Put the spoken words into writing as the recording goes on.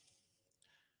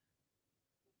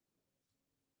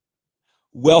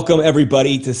Welcome,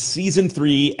 everybody, to Season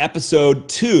 3, Episode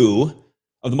 2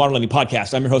 of the Modern Lending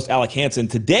Podcast. I'm your host, Alec Hansen.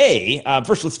 Today,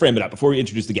 first, let's frame it up before we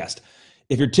introduce the guest.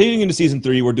 If you're tuning into Season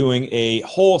 3, we're doing a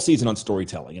whole season on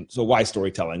storytelling. And so why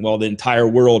storytelling? Well, the entire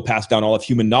world passed down all of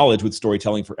human knowledge with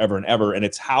storytelling forever and ever, and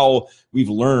it's how we've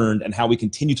learned and how we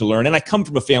continue to learn. And I come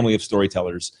from a family of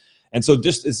storytellers. And so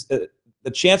just as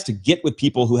the chance to get with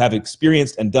people who have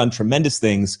experienced and done tremendous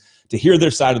things, to hear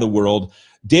their side of the world.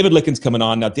 David Lycken's coming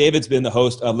on. Now, David's been the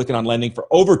host of Lycken on Lending for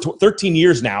over 13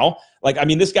 years now.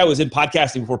 This guy was in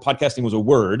podcasting before podcasting was a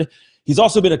word. He's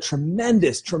also been a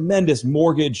tremendous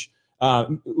mortgage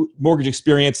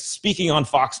experience, speaking on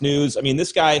Fox News. I mean,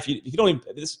 this guy, if you don't even,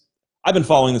 I've been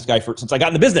following this guy since I got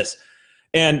in the business.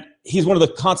 And he's one of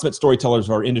the consummate storytellers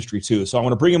of our industry too. So I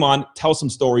want to bring him on, tell some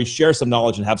stories, share some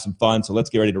knowledge, and have some fun. So let's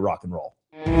get ready to rock and roll.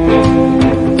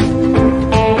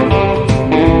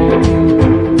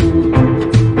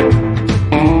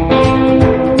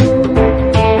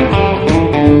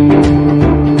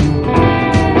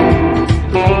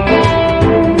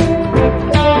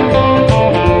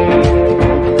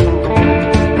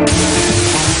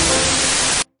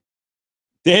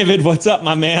 David, what's up,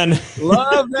 my man?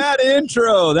 Love that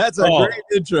intro. That's a great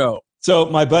intro. So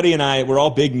my buddy and I, we're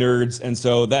all big nerds, and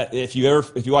so that if you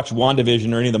watch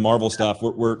WandaVision or any of the Marvel stuff,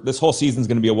 we're this whole season's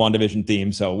going to be a WandaVision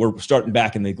theme. So we're starting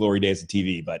back in the glory days of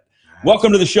TV. But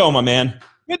welcome to the show, my man.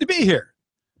 Good to be here.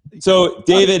 So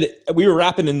David, we were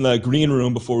rapping in the green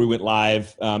room before we went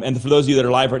live, and for those of you that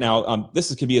are live right now,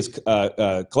 this can be as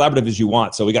collaborative as you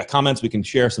want. So we got comments, we can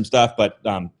share some stuff, but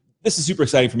this is super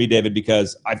exciting for me, David,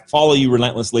 because I follow you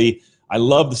relentlessly. I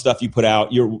love the stuff you put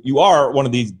out. You are one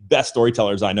of the best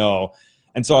storytellers I know.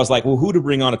 And so I was like, well, who to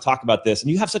bring on to talk about this?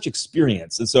 And you have such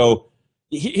experience. And so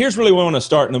here's really where I want to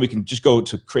start, and then we can just go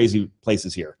to crazy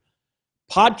places here.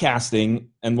 Podcasting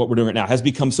and what we're doing right now has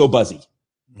become so buzzy.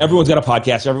 Everyone's got a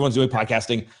podcast. Everyone's doing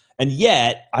podcasting. And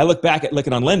yet I look back at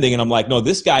Lycken on Lending and I'm like, no,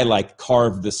 this guy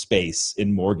carved the space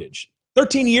in mortgage.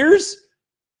 13 years?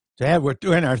 Yeah, we're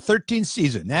doing our 13th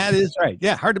season. That is right.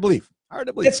 Yeah, hard to believe.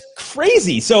 It's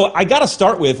crazy. So I got to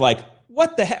start with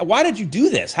what the heck? Why did you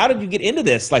do this? How did you get into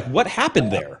this? What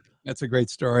happened there? That's a great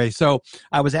story. So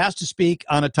I was asked to speak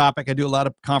on a topic. I do a lot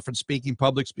of conference speaking,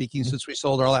 public speaking since we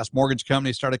sold our last mortgage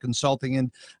company, started consulting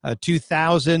in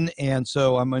 2000. And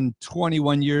so I'm in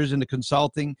 21 years into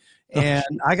consulting. And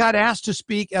I got asked to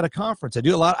speak at a conference. I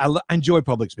do a lot. I enjoy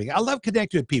public speaking. I love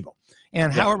connecting with people.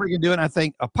 And however you can do it, I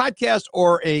think a podcast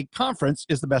or a conference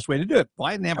is the best way to do it. Well,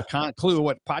 I didn't have a clue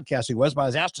what podcasting was, but I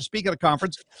was asked to speak at a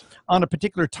conference on a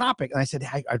particular topic. And I said,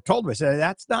 I told them, I said,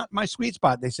 that's not my sweet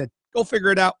spot. They said, go figure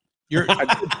it out. You're a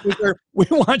good speaker. We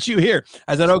want you here.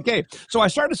 I said, okay. So I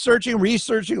started searching,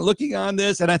 researching, looking on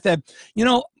this. And I said,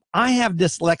 I have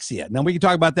dyslexia. Now we can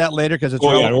talk about that later because it's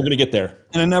we're going to get there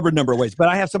in a number of ways. But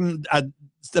I have some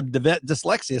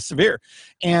dyslexia, severe.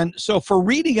 And so for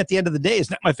reading at the end of the day is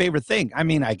not my favorite thing. I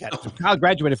mean, I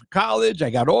graduated from college. I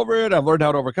got over it. I've learned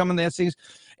how to overcome these things.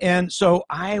 And so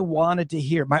I wanted to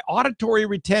hear. My auditory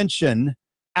retention,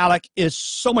 Alec, is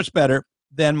so much better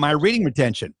than my reading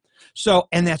retention. So,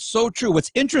 and that's so true.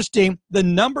 What's interesting, the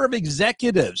number of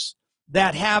executives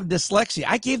that have dyslexia.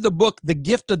 I gave the book, The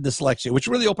Gift of Dyslexia, which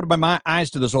really opened my eyes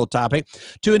to this whole topic,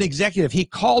 to an executive. He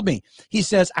called me. He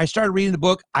says, I started reading the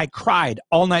book. I cried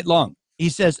all night long. He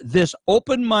says, this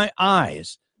opened my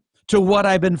eyes to what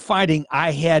I've been fighting.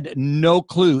 I had no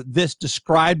clue. This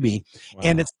described me. Wow.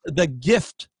 And it's the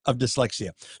gift of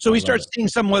dyslexia. So we start seeing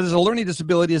someone as a learning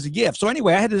disability as a gift. So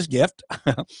anyway, I had this gift.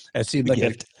 It seemed like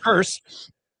a curse.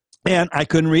 And I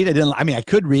couldn't read. I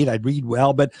could read. I'd read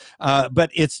well, but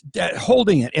it's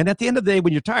holding it. And at the end of the day,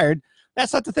 when you're tired,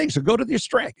 that's not the thing. So go to your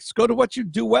strengths. Go to what you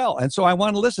do well. And so I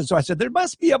want to listen. So I said, there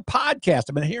must be a podcast.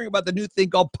 I've been hearing about the new thing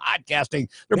called podcasting.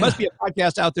 There must be a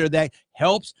podcast out there that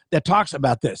helps, that talks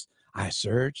about this. I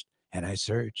searched and I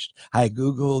searched. I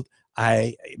Googled.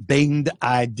 I binged.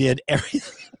 I did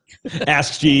everything.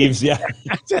 Ask Jeeves, yeah.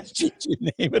 Ask Jeeves, you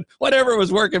name it. Whatever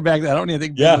was working back then. I don't even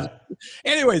think. Yeah.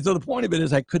 Anyway, so the point of it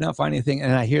is I could not find anything.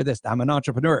 And I hear this. I'm an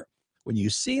entrepreneur. When you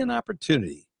see an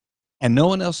opportunity and no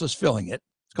one else is filling it,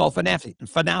 it's called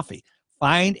FNAFI.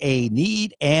 Find a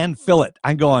need and fill it.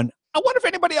 I'm going, I wonder if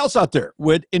anybody else out there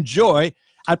would enjoy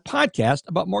a podcast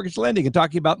about mortgage lending and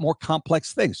talking about more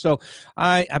complex things. So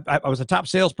I was a top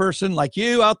salesperson like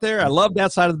you out there. I loved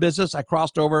that side of the business. I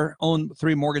crossed over, owned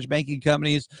 3 mortgage banking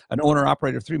companies, an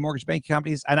owner-operator of 3 mortgage banking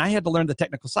companies, and I had to learn the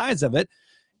technical sides of it.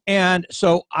 And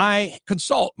so I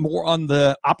consult more on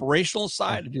the operational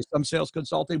side. I do some sales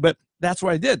consulting, but that's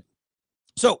what I did.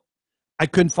 So I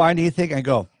couldn't find anything. I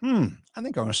go, I think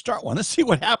I'm going to start one. Let's see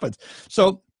what happens.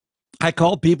 So I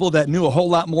called people that knew a whole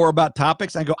lot more about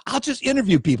topics. I go, I'll just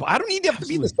interview people. I don't need to have to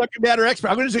be the subject matter expert.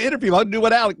 I'm going to just interview. I'll do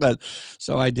what Alec does.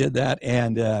 So I did that,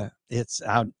 and it's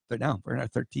out there now. We're in our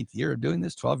 13th year of doing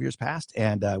this. 12 years past,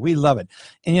 and we love it.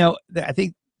 And I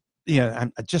think I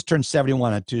just turned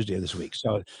 71 on Tuesday of this week,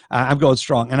 so I'm going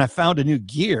strong. And I found a new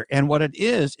gear, and what it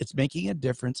is, it's making a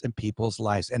difference in people's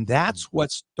lives, and that's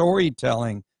what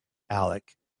storytelling, Alec,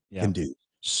 can do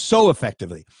so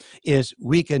effectively. Is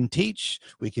we can teach,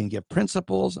 we can give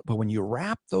principles, but when you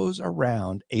wrap those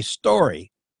around a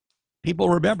story, people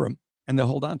remember them and they'll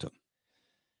hold on to them.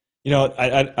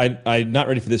 I'm not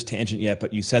ready for this tangent yet,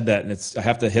 but you said that, and I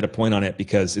have to hit a point on it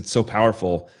because it's so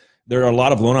powerful. There are a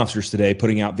lot of loan officers today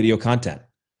putting out video content,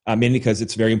 mainly because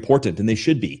it's very important, and they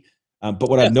should be. But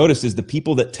what I've noticed is the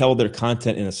people that tell their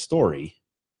content in a story,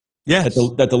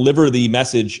 that deliver the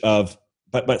message of,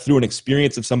 but through an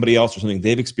experience of somebody else or something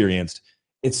they've experienced,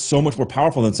 it's so much more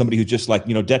powerful than somebody who's just like,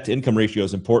 debt to income ratio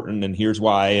is important, and here's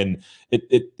why, and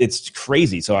it's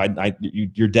crazy. So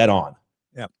you're dead on.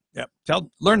 Yeah.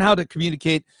 Learn how to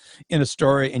communicate in a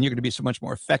story, and you're going to be so much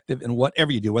more effective in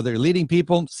whatever you do, whether you're leading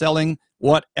people, selling,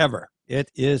 whatever.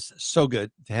 It is so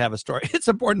good to have a story. It's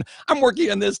important. I'm working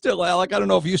on this still, Alec. I don't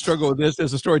know if you struggle with this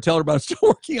as a storyteller, but I'm still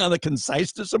working on the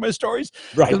conciseness of my stories.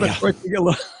 Right. My stories get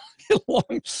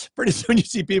long. Pretty soon you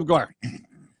see people going.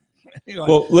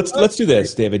 Well, let's do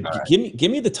this, David. Right. Give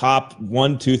me the top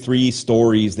 1, 2, 3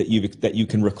 stories that you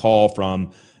can recall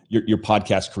from your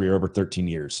podcast career over 13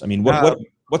 years. I mean,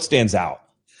 what stands out?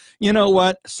 You know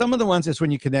what? Some of the ones is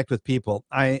when you connect with people.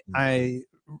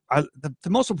 The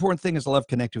most important thing is I love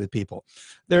connecting with people.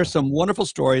 There's some wonderful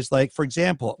stories. Like, for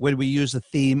example, when we use the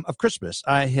theme of Christmas,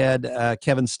 I had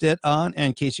Kevin Stitt on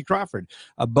and Casey Crawford,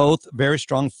 both very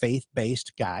strong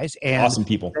faith-based guys and awesome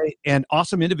people and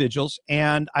awesome individuals.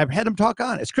 And I've had them talk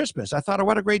on. It's Christmas. I thought,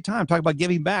 what a great time talking about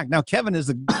giving back. Now, Kevin is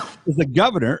the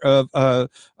governor of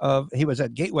he was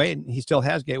at Gateway, and he still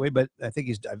has Gateway, but I think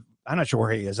I'm not sure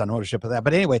where he is on ownership of that.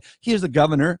 But anyway, he is the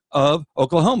governor of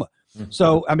Oklahoma.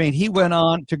 So, I mean, he went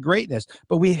on to greatness,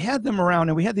 but we had them around,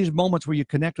 and we had these moments where you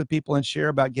connect with people and share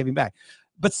about giving back.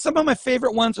 But some of my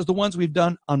favorite ones are the ones we've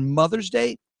done on Mother's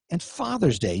Day and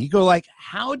Father's Day. You go like,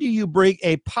 how do you bring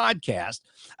a podcast,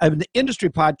 an industry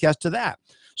podcast, to that?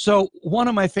 So one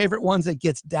of my favorite ones that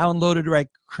gets downloaded like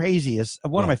crazy is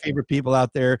one of my favorite people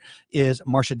out there is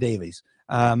Marsha Davies.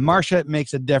 Marsha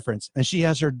makes a difference, and she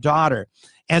has her daughter.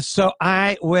 And so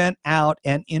I went out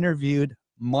and interviewed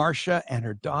Marsha and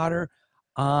her daughter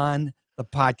on the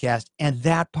podcast, and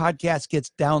that podcast gets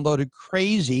downloaded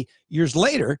crazy years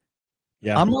later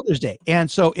on Mother's Day. And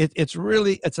so it's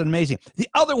amazing. The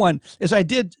other one is I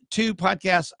did 2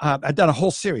 podcasts. I've done a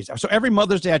whole series. So every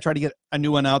Mother's Day, I try to get a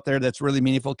new one out there that's really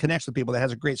meaningful, connects with people, that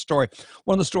has a great story.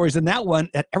 One of the stories in that one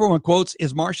that everyone quotes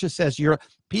is Marsha says,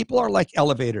 people are like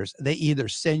elevators. They either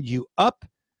send you up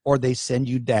or they send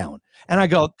you down. And I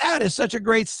go, that is such a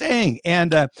great saying.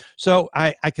 And so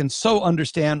I can so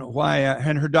understand why,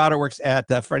 and her daughter works at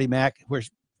Freddie Mac,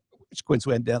 which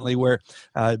coincidentally where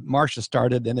Marsha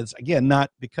started. And it's, again,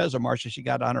 not because of Marsha, she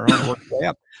got on her own, worked way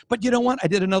up. But you know what? I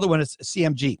did another one. It's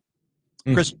CMG.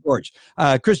 Chris George.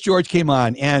 Chris George came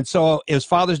on, and so it was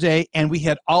Father's Day, and we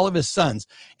had all of his sons,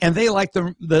 and they liked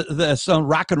the song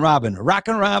Rockin' Robin.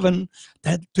 Rockin' Robin.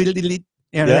 Start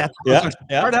out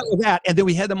with that, and then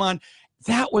we had them on.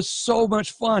 That was so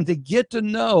much fun to get to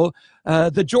know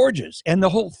the Georges and the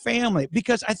whole family,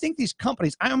 because I think these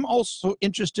companies, I'm also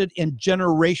interested in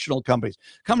generational companies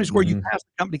where you pass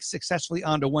the company successfully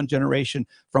on to one generation,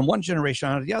 from one generation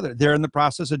on to the other. They're in the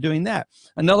process of doing that.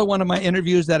 Another one of my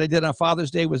interviews that I did on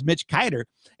Father's Day was Mitch Kiter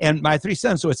and my 3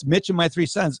 sons. So it's Mitch and my 3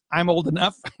 sons. I'm old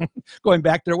enough. Going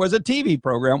back, there was a TV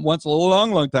program once a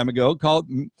long time ago called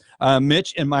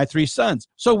Mitch and My 3 Sons.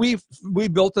 So we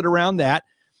built it around that.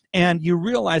 And you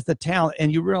realize the talent,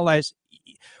 and you realize,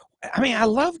 I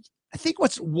think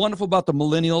what's wonderful about the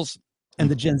millennials and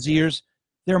the Gen Zers,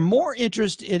 they're more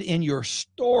interested in your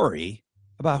story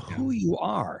about who you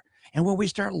are. And when we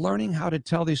start learning how to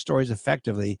tell these stories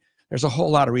effectively, there's a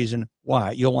whole lot of reason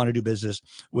why you'll want to do business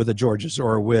with the Georges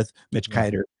or with Mitch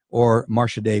Kiter or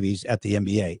Marsha Davies at the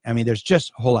NBA. I mean, there's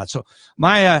just a whole lot. So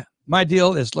my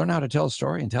deal is learn how to tell a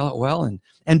story and tell it well,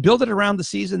 and build it around the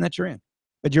season that you're in.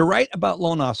 But you're right about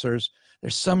loan officers.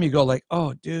 There's some you go like,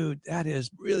 oh, dude, that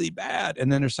is really bad.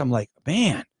 And then there's some like,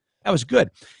 man, that was good.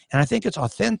 And I think it's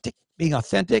being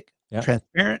authentic,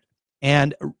 transparent,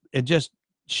 and just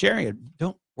sharing it.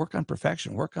 Don't work on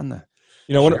perfection. Work on the.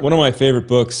 One of my favorite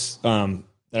books that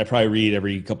I probably read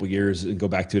every couple of years and go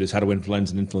back to it is How to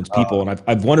Influence and Influence People. And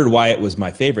I've wondered why it was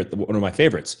my favorite, one of my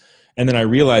favorites. And then I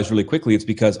realized really quickly it's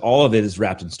because all of it is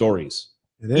wrapped in stories.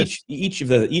 It is. each of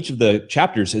the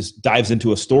chapters dives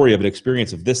into a story of an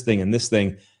experience of this thing and this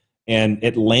thing, and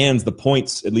it lands the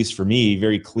points, at least for me,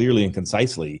 very clearly and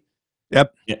concisely.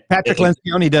 Yep. Patrick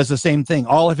Lencioni does the same thing.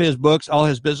 All of his books, all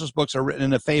his business books are written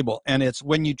in a fable. And it's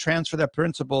when you transfer that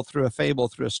principle through a fable,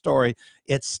 through a story,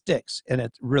 it sticks, and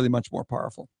it's really much more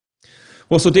powerful.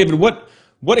 Well, so David,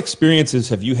 what experiences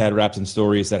have you had wrapped in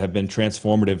stories that have been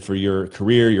transformative for your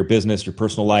career, your business, your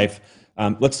personal life?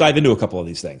 Let's dive into a couple of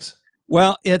these things.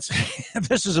 Well,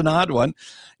 this is an odd one.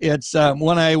 It's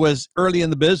when I was early in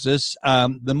the business,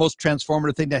 the most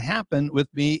transformative thing that happened with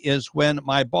me is when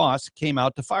my boss came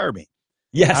out to fire me.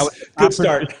 Yes, good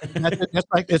start. That's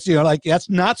like it's that's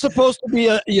not supposed to be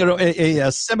a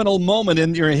seminal moment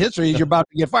in your history as you're about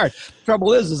to get fired. The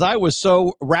trouble is I was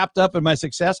so wrapped up in my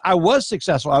success. I was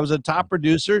successful. I was a top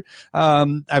producer.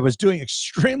 I was doing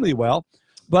extremely well,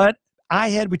 but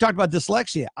we talked about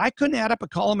dyslexia. I couldn't add up a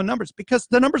column of numbers because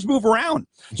the numbers move around.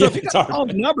 So if you got a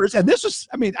column of numbers, and this was,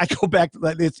 I go back to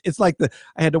that. It's like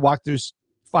I had to walk through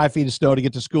 5 feet of snow to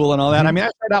get to school and all that. I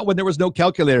started out when there was no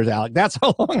calculators, Alec. That's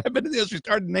how long I've been in this. We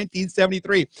started in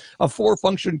 1973. A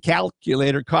 4-function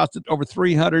calculator costed over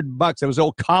 $300. It was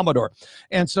old Commodore.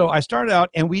 And so I started out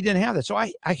and we didn't have that. So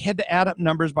I had to add up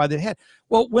numbers by the head.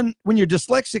 Well, when you're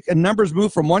dyslexic and numbers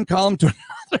move from one column to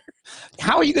another,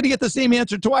 how are you going to get the same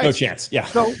answer twice? No chance. Yeah.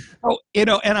 So,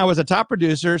 and I was a top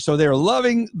producer, so they were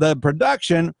loving the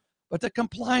production. But the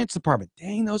compliance department,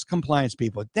 dang those compliance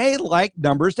people, they like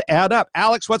numbers to add up.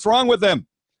 Alex, what's wrong with them?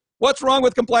 What's wrong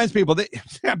with compliance people? They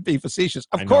be facetious,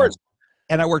 of course.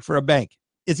 And I worked for a bank.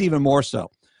 It's even more so.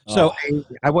 So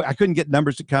I couldn't get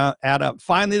numbers to add up.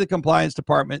 Finally, the compliance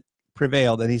department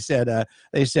prevailed, and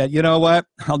they said, you know what?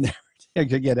 I'll never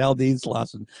get LD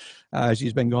Slauson.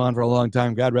 She's been gone for a long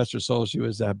time. God rest her soul. She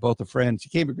was both a friend. She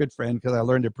became a good friend because I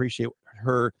learned to appreciate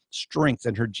her strength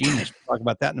and her genius. We'll talk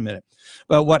about that in a minute.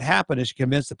 But what happened is she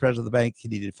convinced the president of the bank he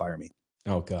needed to fire me.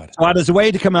 Oh, God. So on his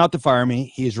way to come out to fire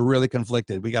me, he's really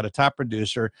conflicted. We got a top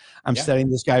producer. I'm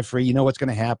setting this guy free. You know what's going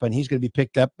to happen. He's going to be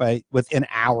picked up within an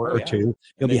hour or two.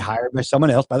 He'll be hired by someone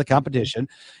else, by the competition.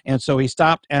 And so he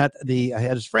stopped at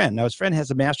his friend. Now, his friend has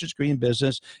a master's degree in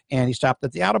business, and he stopped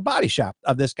at the auto body shop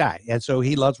of this guy. And so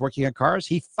he loves working on cars.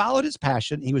 He followed his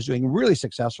passion. He was doing really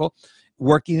successful.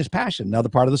 Working his passion, another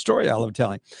part of the story I love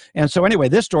telling. And so anyway,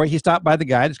 this story, he stopped by the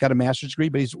guy that's got a master's degree,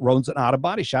 but he runs an auto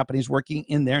body shop, and he's working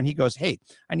in there, and he goes, hey,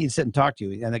 I need to sit and talk to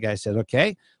you. And the guy says,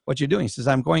 okay, what you doing? He says,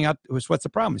 I'm going out. What's the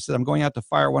problem? He says, I'm going out to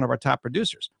fire one of our top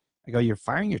producers. I go, you're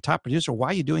firing your top producer? Why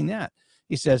are you doing that?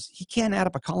 He says, he can't add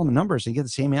up a column of numbers and get the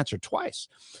same answer twice.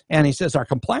 And he says, our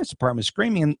compliance department is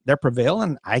screaming, and they're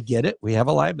prevailing. I get it. We have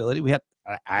a liability.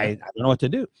 I don't know what to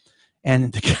do.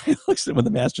 And the guy looks at him with a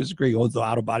master's degree, owns the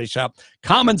auto body shop,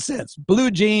 common sense,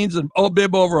 blue jeans and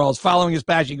bib overalls, following his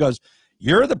passion. He goes,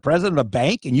 you're the president of a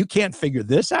bank and you can't figure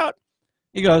this out?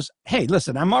 He goes, hey,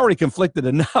 listen, I'm already conflicted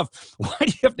enough. Why do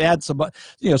you have to add some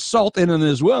salt in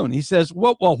his wound? He says,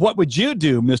 well, what would you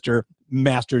do, Mr.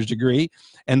 Master's degree?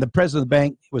 And the president of the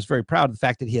bank was very proud of the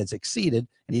fact that he had succeeded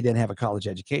and he didn't have a college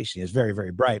education. He was very,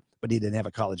 very bright, but he didn't have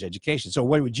a college education. So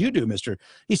what would you do, Mr.?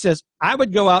 He says, I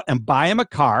would go out and buy him a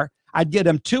car. I'd get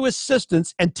him 2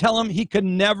 assistants and tell him he could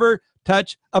never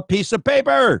touch a piece of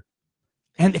paper.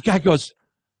 And the guy goes,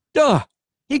 duh.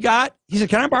 He said,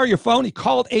 can I borrow your phone? He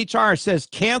called HR, says,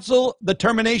 cancel the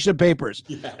termination papers.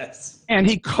 Yes. And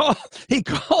he called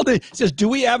it, says, do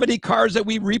we have any cars that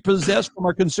we repossess from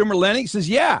our consumer lending? He says,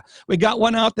 yeah, we got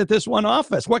one out at this one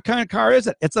office. What kind of car is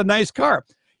it? It's a nice car.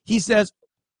 He says,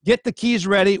 get the keys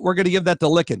ready. We're going to give that to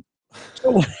Lykken.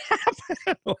 So what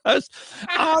happened was,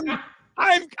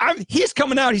 he's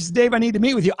coming out. He says, Dave, I need to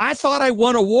meet with you. I thought I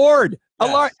won an award.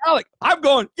 Yes. Alec, I'm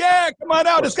going, yeah, come on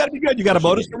out. It's got to be good. You got a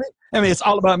bonus for me? I mean, it's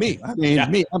all about me. I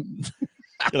mean, me.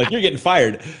 You're like, you're getting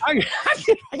fired. I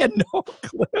had no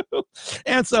clue.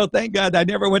 And so thank God I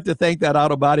never went to thank that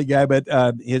auto body guy, but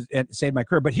it saved my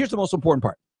career. But here's the most important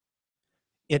part.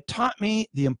 It taught me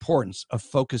the importance of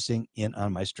focusing in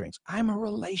on my strengths. I'm a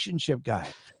relationship guy.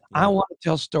 I want to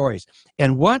tell stories.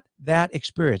 And what that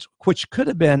experience, which could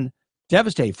have been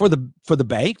devastating for the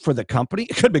bank, for the company,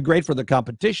 it could have been great for the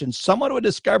competition, someone who had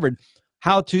discovered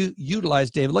how to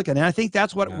utilize David Lykken. And I think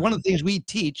that's what one of the things we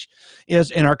teach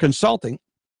is in our consulting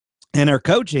and our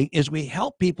coaching is we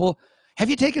help people. Have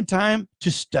you taken time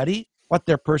to study what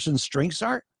their person's strengths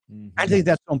are? Mm-hmm. I think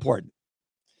that's so important.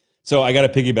 So I got to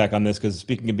piggyback on this because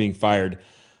speaking of being fired,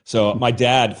 so my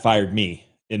dad fired me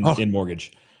in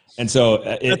mortgage. And so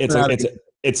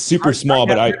it's super small,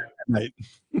 but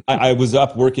I was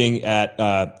up working at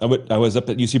I was up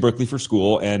at UC Berkeley for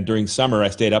school, and during summer I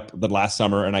stayed up the last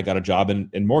summer and I got a job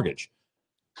in mortgage,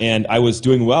 and I was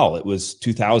doing well. It was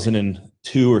 2000 and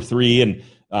 2 or 3,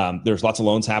 and there's lots of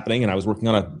loans happening, and I was working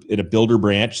in a builder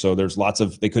branch, so there's lots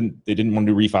of they didn't want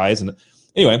to do refis, and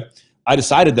anyway, I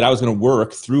decided that I was going to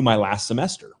work through my last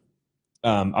semester.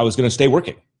 I was going to stay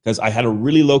working because I had a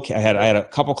really I had a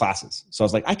couple classes, so I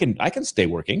was like, I can stay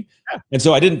working, and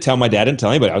so I didn't tell my dad, didn't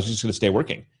tell anybody. I was just going to stay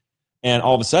working, and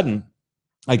all of a sudden,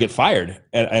 I get fired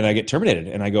and I get terminated,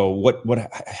 and I go, what?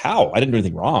 How? I didn't do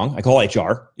anything wrong. I call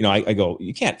HR. I go,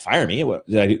 you can't fire me. What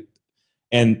did I do?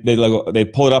 And they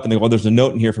pull it up and they go, well, there's a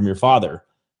note in here from your father.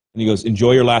 And he goes,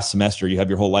 enjoy your last semester. You have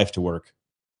your whole life to work.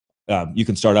 You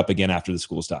can start up again after the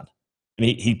school's done. And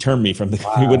he turned me from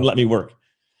Wow. he wouldn't let me work.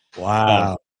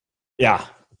 Wow. Yeah.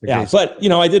 But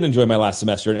I did enjoy my last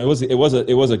semester, and it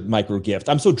was a micro gift.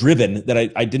 I'm so driven that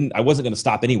I wasn't going to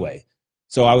stop anyway.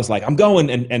 So I was like, I'm going.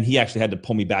 And he actually had to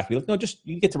pull me back. Be like, no, just,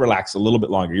 you get to relax a little bit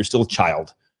longer. You're still a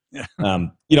child. Yeah.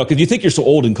 Cause you think you're so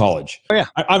old in college. Oh yeah.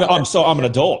 I'm an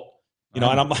adult. And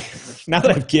I'm like, now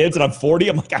that I have kids and I'm 40,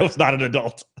 I'm like, I was not an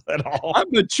adult at all. I'm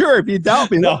mature. If you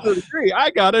doubt me, No. that's a degree. I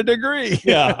got a degree.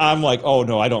 Yeah. I'm like, oh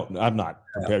no, I'm not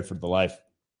prepared for the life.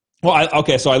 Well,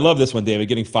 okay. So I love this one, David,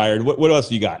 getting fired. What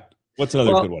else you got? What's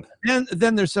another good one? And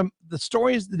then there's the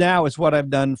stories now is what I've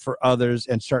done for others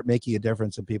and start making a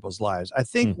difference in people's lives. I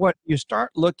think what you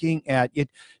start looking at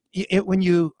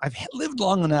I've lived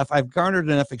long enough, I've garnered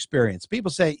enough experience.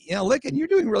 People say, Lykken, you're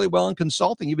doing really well in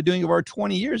consulting. You've been doing it over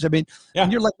 20 years. I mean,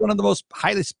 you're like one of the most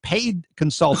highest paid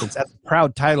consultants. That's a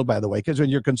proud title, by the way, because when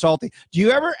you're consulting, do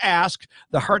you ever ask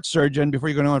the heart surgeon before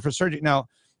you go on for surgery? Now,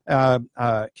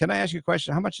 can I ask you a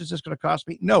question? How much is this going to cost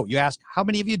me? No, you ask, how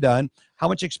many have you done? How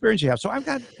much experience you have? So I've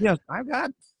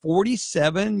got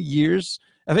 47 years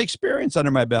of experience under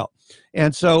my belt.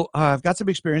 And so I've got some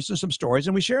experience and some stories,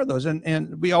 and we share those,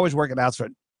 and we always work it out so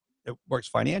it works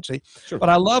financially. Sure. But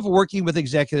I love working with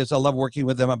executives. I love working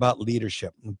with them about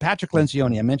leadership. And Patrick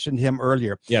Lencioni, I mentioned him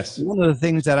earlier. Yes. One of the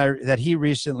things that he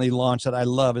recently launched that I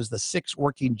love is the 6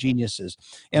 Working Geniuses.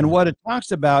 And what it talks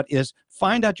about is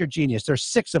find out your genius. There's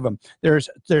 6 of them. There's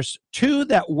 2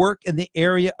 that work in the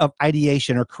area of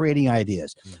ideation or creating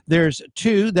ideas. There's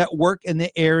 2 that work in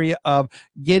the area of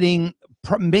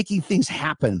making things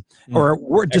happen, or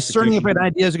we're discerning if an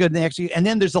idea is good and execute. And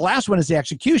then there's the last one is the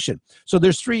execution. So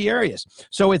there's 3 areas.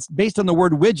 So it's based on the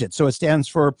word widget. So it stands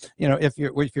for,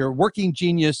 if your working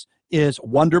genius is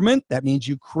wonderment, that means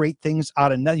you create things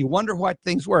out of nothing. You wonder what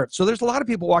things were. So there's a lot of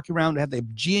people walking around who have the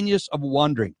genius of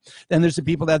wondering. Then there's the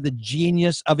people that have the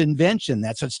genius of invention.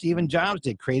 That's what Steve Jobs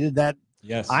did, created that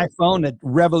iPhone that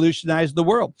revolutionized the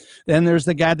world. Then there's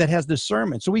the guy that has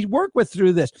discernment. So we work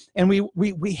through this, and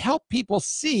we help people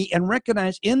see and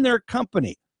recognize in their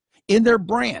company, in their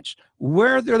branch,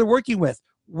 where they're working with,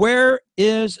 where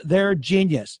is their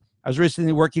genius. I was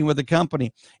recently working with a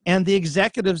company, and the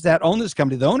executives that own this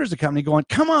company, the owners of the company, going,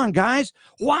 come on, guys,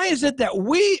 why is it that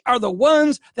we are the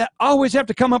ones that always have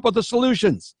to come up with the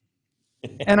solutions?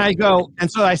 And I go,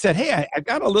 and so I said, hey, I've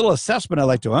got a little assessment I'd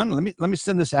like to run. Let me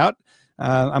send this out.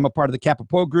 I'm a part of the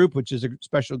Capipo group, which is a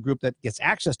special group that gets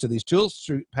access to these tools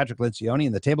through Patrick Lencioni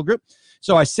and the Table Group.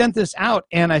 So I sent this out,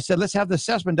 and I said, let's have the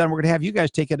assessment done. We're going to have you guys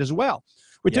take it as well.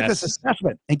 We took this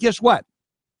assessment, and guess what?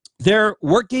 They're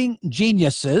working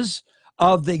geniuses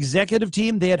of the executive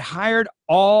team. They had hired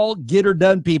all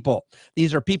get-her-done people.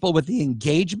 These are people with the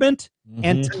engagement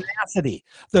and tenacity,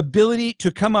 the ability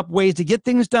to come up ways to get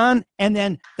things done, and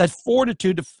then the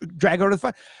fortitude to drag over the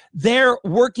fight. They're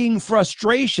working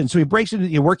frustration. So he breaks into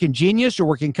your working genius, your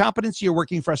working competency, your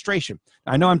working frustration.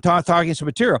 I know I'm talking some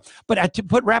material, but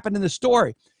to wrap it in the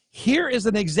story, here is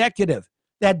an executive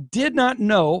that did not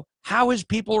know how his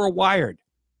people are wired,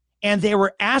 and they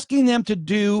were asking them to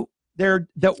do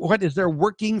what is their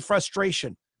working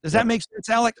frustration. Does that make sense,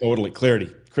 Alec? Totally.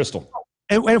 Clarity. Crystal.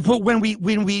 And when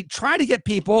we try to get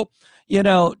people,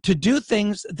 to do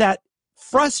things that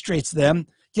frustrates them,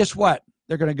 guess what?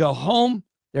 They're going to go home.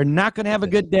 They're not going to have a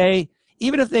good day,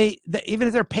 even if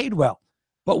they're paid well.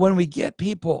 But when we get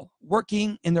people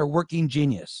working in their working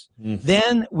genius,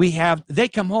 then they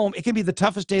come home. It can be the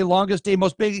toughest day, longest day,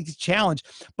 most biggest challenge.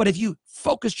 But if you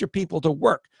focus your people to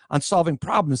work on solving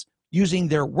problems using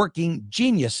their working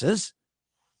geniuses,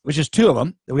 which is 2 of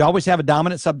them, that we always have a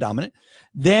dominant, subdominant,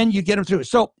 then you get them through.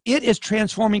 So it is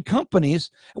transforming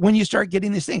companies when you start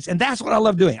getting these things. And that's what I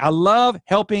love doing. I love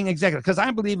helping executives because I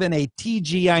believe in a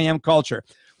TGIM culture.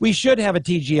 We should have a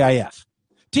TGIF.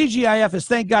 TGIF is,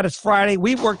 thank God it's Friday.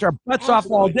 We've worked our butts off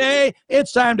all day.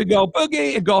 It's time to go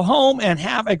boogie and go home and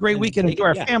have a great weekend. Enjoy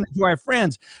our family, enjoy our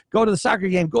friends, go to the soccer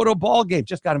game, go to a ball game.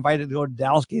 Just got invited to go to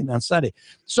Dallas game on Sunday.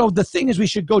 So the thing is, we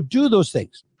should go do those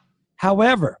things.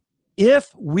 However,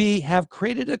 if we have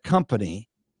created a company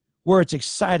where it's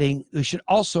exciting, we should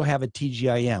also have a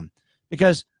TGIM,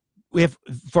 because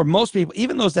for most people,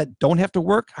 even those that don't have to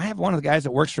work, I have one of the guys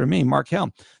that works for me, Mark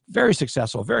Helm, very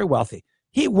successful, very wealthy.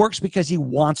 He works because he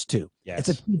wants to. Yes.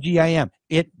 It's a TGIM.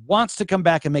 It wants to come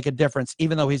back and make a difference,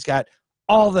 even though he's got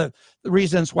all the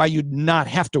reasons why you'd not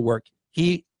have to work.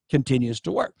 He continues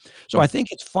to work. So I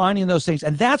think it's finding those things.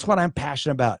 And that's what I'm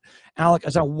passionate about, Alec,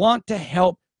 is I want to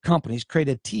help companies create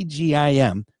a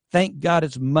TGIM. Thank God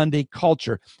it's Monday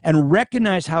culture, and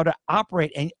recognize how to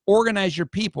operate and organize your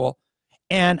people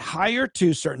and hire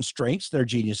to certain strengths, their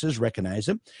geniuses, recognize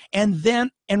them,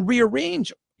 and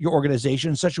rearrange your organization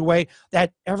in such a way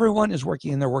that everyone is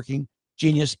working in their working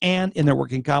genius and in their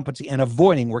working competency and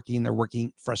avoiding working in their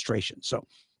working frustration. So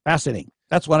fascinating.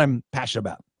 That's what I'm passionate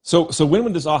about. So when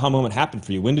would this aha moment happen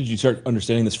for you? When did you start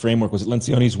understanding this framework? Was it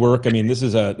Lencioni's work? I mean, this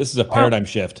is a paradigm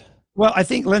shift. Well, I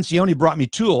think Lencioni brought me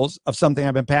tools of something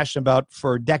I've been passionate about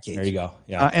for decades. There you go.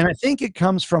 Yeah. And I think it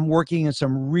comes from working in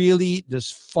some really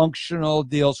dysfunctional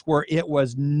deals where it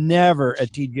was never a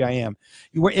TGIM.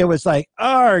 It was like,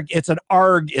 ARG, it's an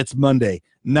ARG, it's Monday,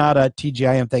 not a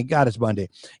TGIM. Thank God it's Monday.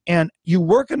 And you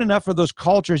work in enough of those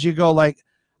cultures, you go like,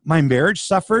 my marriage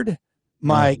suffered,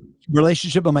 my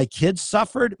relationship with my kids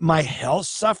suffered, my health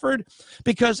suffered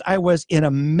because I was in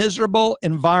a miserable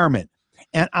environment.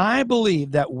 And I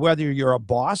believe that whether you're a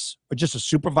boss or just a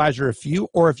supervisor of few,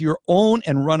 or if you own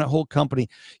and run a whole company,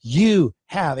 you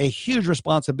have a huge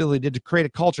responsibility to create a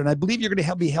culture. And I believe you're going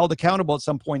to be held accountable at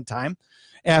some point in time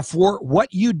for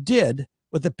what you did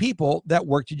with the people that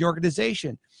worked in your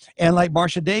organization. And like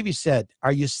Marsha Davies said,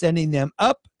 are you sending them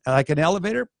up like an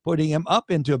elevator, putting them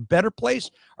up into a better place?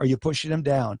 Or are you pushing them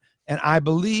down? And I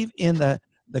believe in the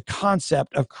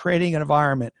concept of creating an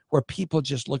environment where people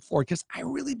just look forward, because I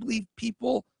really believe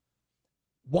people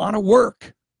want to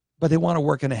work, but they want to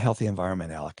work in a healthy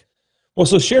environment, Alec. Well,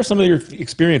 so share some of your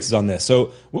experiences on this.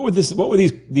 So what were these,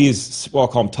 well, I'll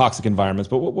call them toxic environments,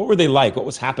 but what were they like? What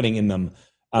was happening in them?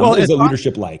 What was the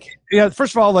leadership like? Yeah,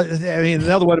 first of all, I mean,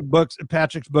 another one of books,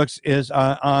 Patrick's books, is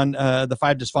on the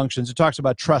 5 dysfunctions. It talks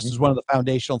about trust as one of the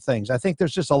foundational things. I think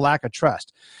there's just a lack of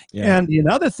trust. Yeah. And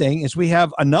another thing is we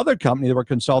have another company that we're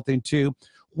consulting to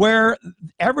where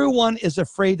everyone is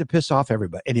afraid to piss off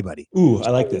anybody. Ooh,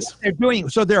 I like this.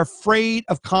 So they're afraid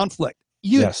of conflict.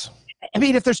 Yes. I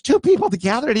mean, if there's 2 people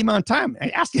together at any amount of time,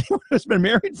 ask anyone who's been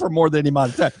married for more than any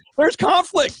amount of time, there's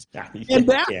conflict. And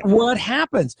that's what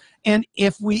happens. And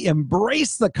if we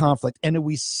embrace the conflict and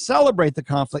we celebrate the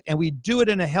conflict and we do it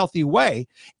in a healthy way,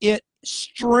 it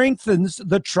strengthens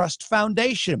the trust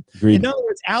foundation. Agreed. In other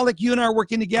words, Alec, you and I are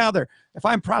working together. If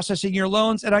I'm processing your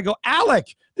loans and I go,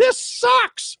 Alec, this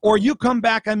sucks. Or you come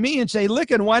back on me and say,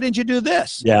 Licken, why didn't you do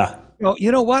this? Yeah.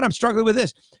 You know what? I'm struggling with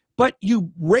this. But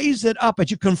you raise it up,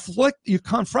 but you confront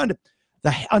it.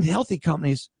 The unhealthy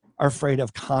companies are afraid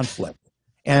of conflict.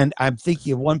 And I'm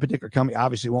thinking of one particular company,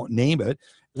 obviously won't name it,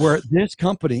 where this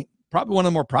company, probably one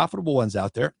of the more profitable ones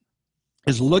out there,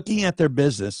 is looking at their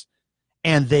business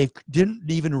and they didn't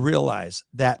even realize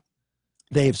that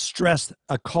they've stressed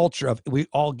a culture of we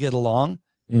all get along.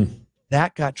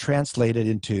 That got translated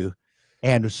into,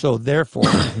 and so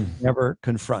therefore never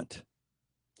confront.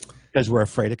 Because we're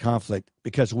afraid of conflict,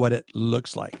 because what it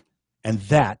looks like. And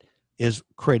that is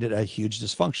created a huge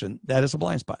dysfunction. That is a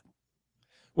blind spot.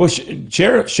 Well,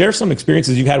 share some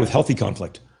experiences you've had with healthy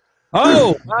conflict.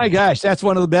 Oh my gosh, that's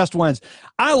one of the best ones.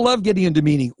 I love getting into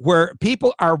meeting where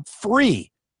people are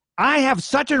free. I have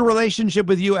such a relationship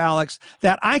with you, Alex,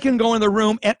 that I can go in the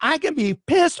room and I can be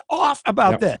pissed off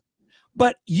about this.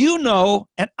 But you know,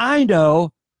 and I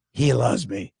know he loves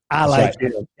me. I like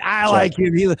him. I like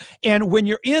him. And when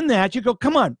you're in that, you go,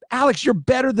 come on, Alex, you're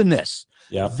better than this.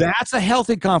 Yeah. That's a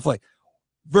healthy conflict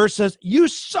versus you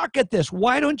suck at this.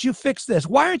 Why don't you fix this?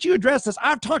 Why don't you address this?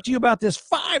 I've talked to you about this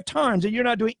 5 times and you're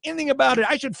not doing anything about it.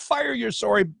 I should fire your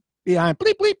sorry behind.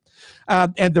 Bleep,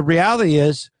 bleep. And the reality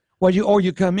is,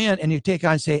 you come in and you take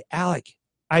on and say, Alec,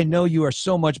 I know you are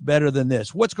so much better than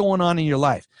this. What's going on in your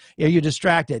life? You're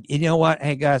distracted. You know what?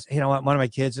 Hey, guys, you know what? One of my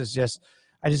kids is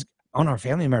one of our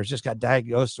family members just got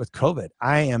diagnosed with COVID.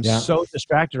 I am so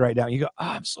distracted right now. You go,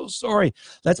 I'm so sorry.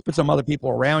 Let's put some other people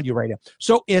around you right now.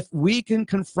 So if we can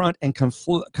confront and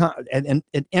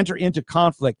enter into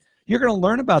conflict, you're going to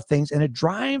learn about things, and it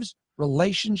drives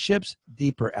relationships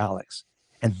deeper, Alex.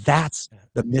 And that's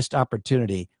the missed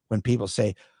opportunity when people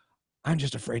say, I'm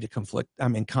just afraid to conflict.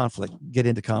 I'm in conflict, get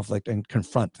into conflict and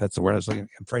confront. That's the word I was looking.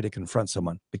 I'm afraid to confront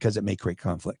someone because it may create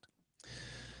conflict.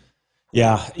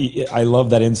 Yeah, I love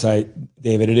that insight,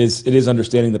 David. It is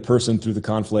understanding the person through the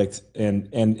conflict, but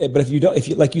if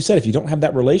you like you said, if you don't have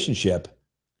that relationship,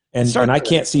 and I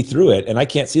can't see through it, and I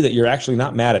can't see that you're actually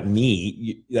not mad at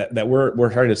me, that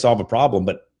we're trying to solve a problem,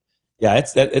 but Yeah,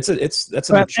 that's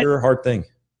a mature, hard thing.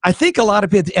 I think a lot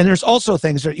of people, and there's also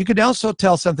things that you could also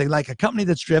tell something like a company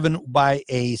that's driven by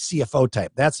a CFO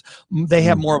type. They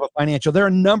have more of a financial. They're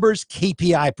a numbers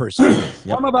KPI person.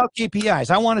 Yep. I'm about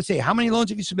KPIs. I want to say, how many loans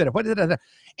have you submitted?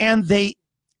 And they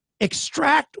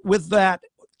extract with that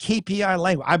KPI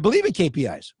language. I believe in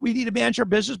KPIs. We need to manage our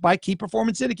business by key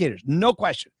performance indicators. No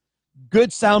question.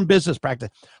 Good, sound business practice.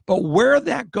 But where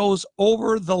that goes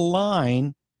over the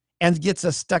line and gets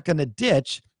us stuck in a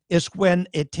ditch is when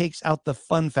it takes out the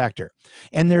fun factor.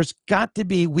 And there's got to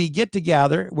be, we get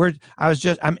together.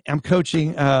 I'm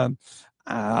coaching,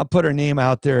 I'll put her name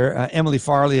out there, Emily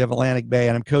Farley of Atlantic Bay,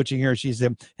 and I'm coaching her. She's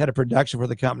the head of production for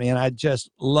the company, and I just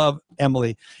love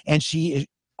Emily. And she is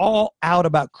all out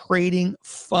about creating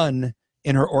fun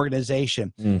in her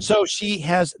organization. So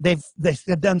they've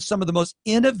done some of the most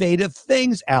innovative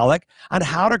things, Alec, on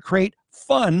how to create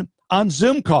fun on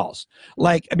Zoom calls.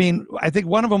 Like, I mean, I think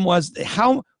one of them was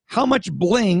how much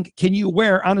bling can you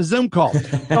wear on a Zoom call?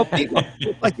 People,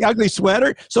 like the ugly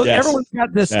sweater. So everyone's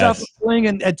got this stuff with bling,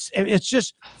 and it's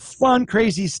just fun,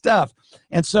 crazy stuff.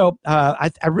 And so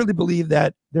I really believe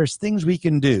that there's things we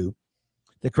can do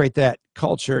to create that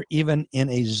culture, even in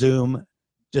a Zoom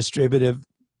distributive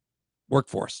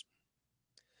workforce.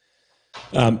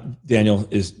 Daniel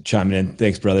is chiming in.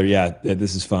 Thanks, brother. Yeah,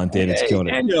 this is fun. David's killing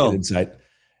it. Good insight.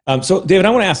 So, David, I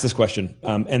want to ask this question,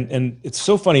 and it's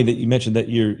so funny that you mentioned that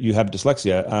you have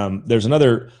dyslexia. There's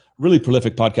another really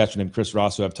prolific podcaster named Chris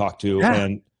Ross who I've talked to,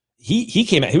 and he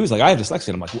came out. He was like, "I have dyslexia,"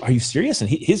 and I'm like, "Are you serious?" And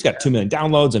he's got 2 million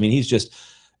downloads. I mean, he's just,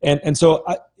 and so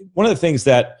one of the things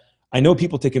that I know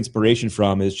people take inspiration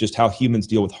from is just how humans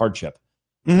deal with hardship,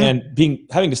 and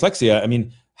having dyslexia. I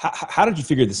mean, how did you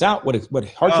figure this out? What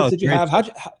hardships did you have?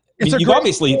 You've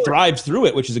obviously thrived through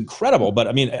it, which is incredible. But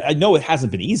I mean, I know it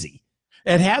hasn't been easy.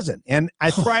 It hasn't. And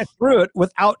I thrived through it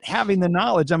without having the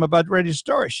knowledge I'm about ready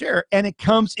to share. And it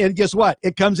comes in, guess what?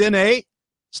 It comes in a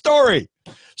story.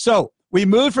 So we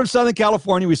moved from Southern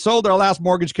California. We sold our last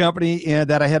mortgage company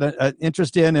that I had an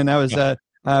interest in. And I was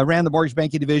ran the mortgage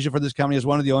banking division for this company as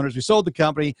one of the owners. We sold the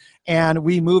company and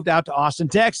we moved out to Austin,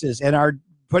 Texas. And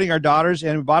putting our daughters,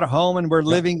 and we bought a home, and we're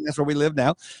living, that's where we live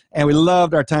now. And we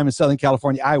loved our time in Southern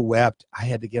California. I wept. I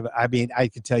had to give it. I mean, I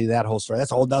could tell you that whole story.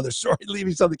 That's a whole nother story,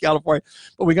 leaving Southern California.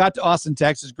 But we got to Austin,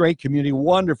 Texas, great community,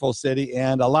 wonderful city,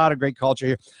 and a lot of great culture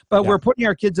here. But we're putting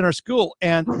our kids in our school,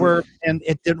 and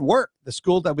it didn't work. The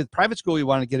school with private school we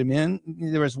wanted to get them in,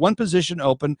 there was one position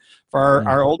open for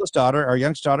our oldest daughter. Our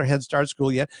youngest daughter hadn't started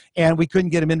school yet, and we couldn't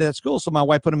get him into that school. So my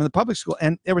wife put him in the public school,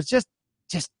 and there was just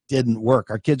didn't work.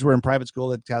 Our kids were in private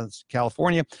school in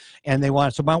California, and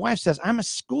so my wife says, I'm a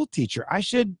school teacher.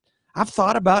 I've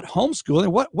thought about homeschooling.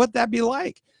 What would that be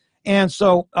like? And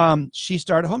so she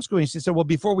started homeschooling. She said, well,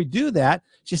 before we do that,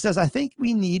 she says, I think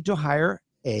we need to hire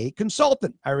a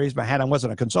consultant. I raised my hand. I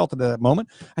wasn't a consultant at that moment.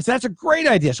 I said, that's a great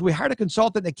idea. So we hired a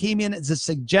consultant that came in and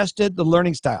suggested the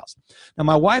learning styles. Now,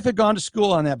 my wife had gone to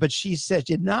school on that, but she said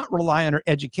she did not rely on her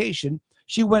education.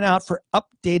 She went out for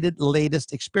updated,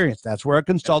 latest experience. That's where a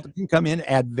consultant can come in and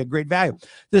add great value.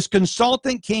 This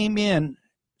consultant came in.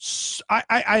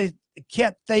 I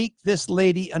can't thank this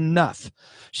lady enough.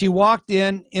 She walked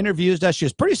in, interviewed us. She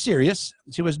was pretty serious.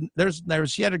 She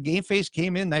had her game face,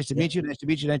 came in. Nice to meet you. Nice to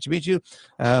meet you. Nice to meet you.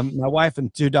 My wife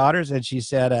and 2 daughters. And she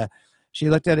said, she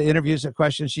looked at the interviews, a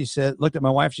question. She said, looked at my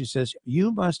wife. She says,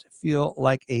 you must feel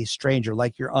like a stranger,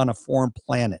 like you're on a foreign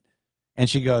planet. And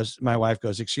my wife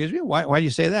goes, excuse me, why do you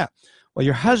say that? Well,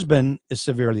 your husband is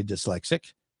severely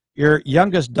dyslexic. Your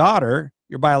youngest daughter,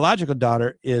 your biological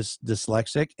daughter, is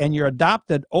dyslexic. And your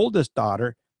adopted oldest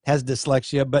daughter has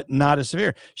dyslexia, but not as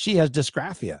severe. She has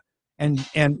dysgraphia. And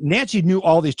Nancy knew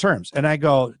all these terms. And I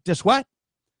go, what?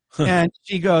 And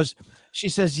she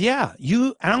says, yeah,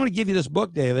 and I'm going to give you this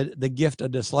book, David, The Gift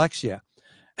of Dyslexia.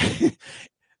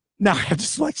 Now I have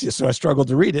dyslexia, so I struggle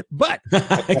to read it, but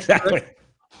exactly.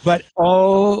 But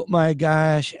oh my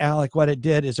gosh, Alec, what it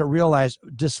did is it realized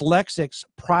dyslexics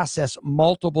process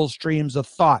multiple streams of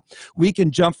thought. We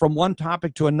can jump from one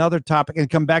topic to another topic and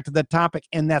come back to that topic,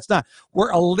 and that's not.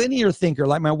 We're a linear thinker.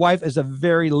 Like my wife is a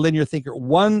very linear thinker,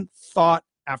 one thought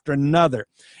after another.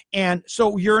 And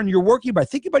so you're in your working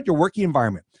environment. Think about your working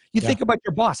environment. You think about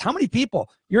your boss. How many people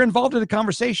you're involved in a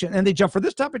conversation and they jump from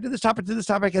this topic to this topic to this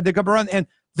topic, and they come around and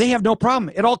they have no problem.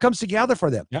 It all comes together for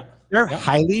them. They're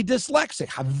highly dyslexic.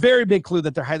 A very big clue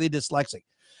that they're highly dyslexic.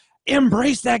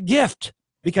 Embrace that gift,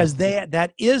 because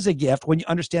that is a gift when you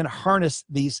understand to harness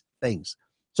these things.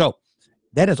 So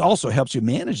that also helps you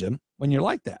manage them when you're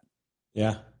like that.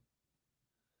 Yeah.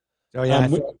 So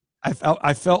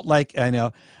I felt like, I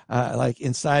know, like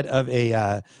inside of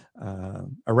a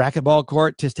racquetball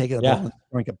court, just taking the ball and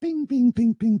throwing a ping, ping,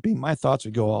 ping, ping, ping. My thoughts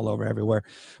would go all over everywhere,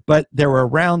 but they were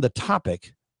around the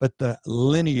topic, but the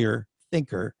linear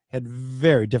thinker had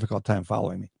very difficult time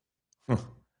following me.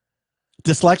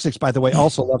 Dyslexics, by the way,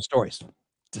 also love stories.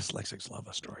 Dyslexics love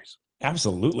us stories.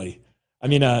 Absolutely. I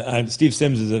mean, Steve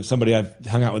Sims is somebody I've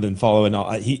hung out with and follow,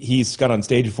 and he's got on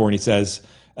stage before, and he says,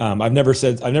 I've never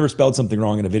spelled something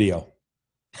wrong in a video.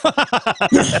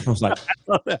 I was like,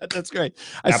 that's great.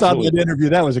 I saw that interview.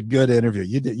 That was a good interview.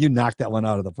 You knocked that one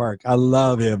out of the park. I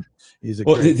love him. He's a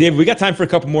great. Dave, we got time for a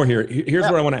couple more here. Here's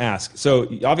what I want to ask. So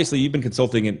obviously you've been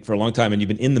consulting for a long time, and you've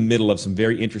been in the middle of some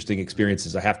very interesting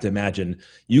experiences. I have to imagine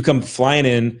you come flying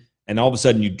in, and all of a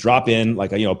sudden you drop in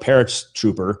like a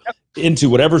paratrooper into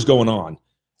whatever's going on.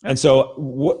 And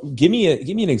so give me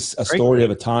a story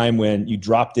of a time when you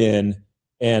dropped in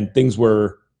and things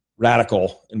were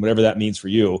radical, and whatever that means for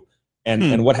you,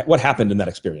 and what happened in that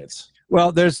experience.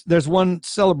 Well, there's one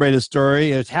celebrated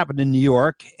story. It happened in New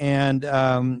York, and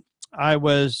I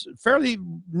was fairly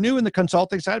new in the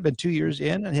consulting side. I'd been 2 years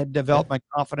in and had developed my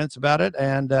confidence about it.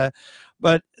 And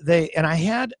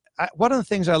one of the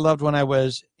things I loved when I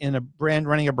was in a brand,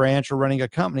 running a branch or running a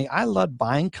company, I loved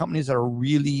buying companies that are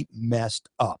really messed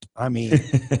up. I mean,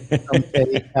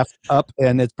 effed up,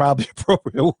 and it's probably an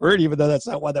appropriate word, even though that's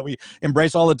not one that we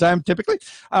embrace all the time typically.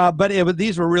 But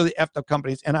these were really effed up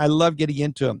companies, and I love getting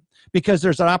into them because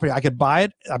there's an opportunity. I could buy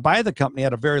it. I buy the company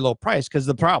at a very low price because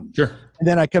of the problem. Sure. And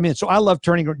then I come in. So I love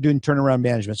doing turnaround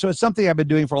management. So it's something I've been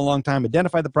doing for a long time.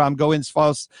 Identify the problem, go in,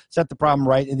 set the problem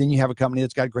right, and then you have a company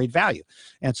that's got great value.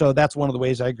 And so that's one of the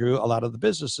ways I grew a lot of the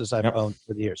businesses I've owned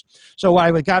for the years. So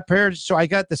I got paired. So I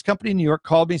got this company in New York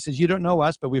called me and says, "You don't know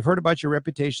us, but we've heard about your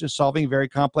reputation of solving very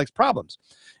complex problems."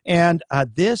 And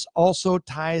this also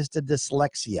ties to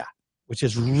dyslexia, which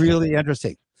is really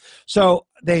interesting. So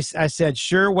I said,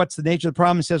 "Sure, what's the nature of the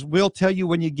problem?" He says, "We'll tell you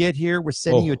when you get here. We're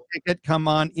sending you a ticket. Come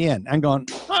on in." I'm going,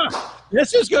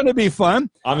 this is going to be fun.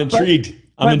 I'm intrigued.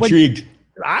 Intrigued.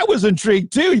 I was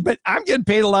intrigued too, but I'm getting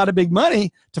paid a lot of big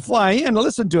money to fly in to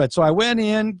listen to it. So I went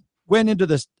into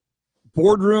this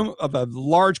boardroom of a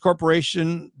large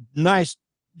corporation. Nice.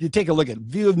 You take a look at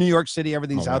view of New York City.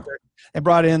 Everything's out there. They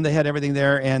brought in, they had everything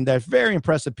there, and very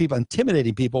impressive people,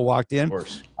 intimidating people walked in. Of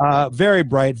course. Very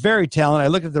bright, very talented. I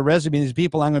look at the resume of these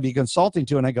people I'm going to be consulting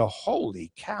to, and I go,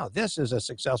 holy cow, this is a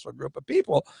successful group of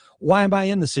people. Why am I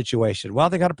in this situation? Well,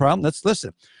 they got a problem. Let's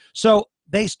listen. So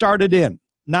they started in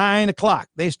 9 o'clock.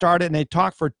 They started and they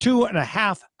talked for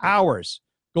 2.5 hours.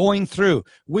 Going through,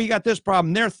 we got this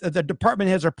problem. The department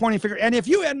heads are pointing finger. And if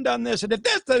you hadn't done this, and if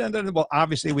this, well,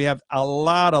 obviously we have a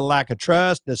lot of lack of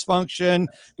trust, dysfunction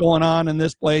going on in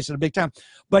this place at a big time.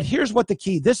 But here's what the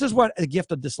key. This is what a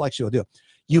gift of dyslexia will do.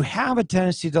 You have a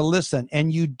tendency to listen,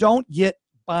 and you don't get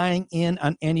buying in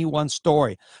on any one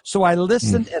story. So I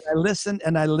listened and I listened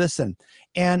and I listened.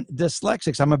 And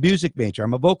dyslexics, I'm a music major,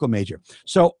 I'm a vocal major.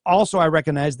 So also I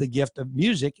recognize the gift of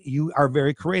music. You are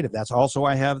very creative. That's also,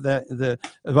 I have the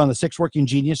one of the 6 working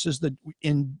geniuses, the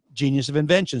genius of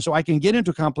invention. So I can get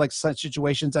into complex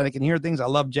situations and I can hear things. I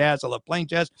love jazz. I love playing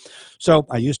jazz. So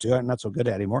I used to, I'm not so good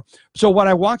at it anymore. So when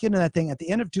I walk into that thing at the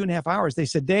end of 2.5 hours, they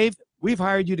said, "Dave, we've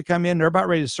hired you to come in. They're about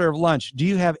ready to serve lunch. Do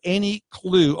you have any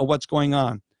clue of what's going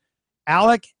on?"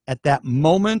 Alec, at that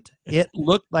moment, it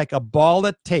looked like a ball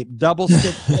of tape, double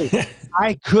stick tape.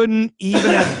 I couldn't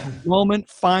even at the moment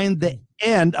find the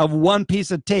end of one piece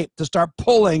of tape to start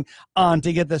pulling on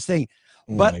to get this thing.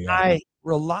 But I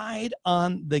relied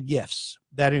on the gifts,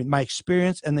 my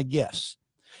experience and the gifts.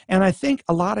 And I think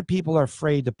a lot of people are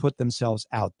afraid to put themselves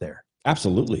out there.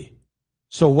 Absolutely.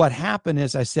 So what happened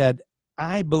is I said,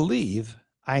 I believe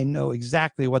I know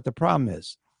exactly what the problem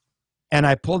is. And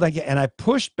I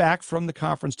pushed back from the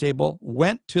conference table,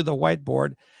 went to the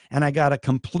whiteboard, and I got a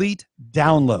complete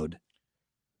download.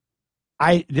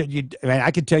 I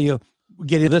could tell you,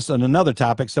 getting this on another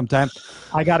topic sometime.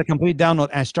 I got a complete download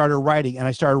and I started writing and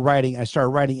I started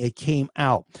writing. It came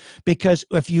out because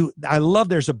I love,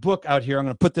 there's a book out here. I'm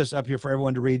going to put this up here for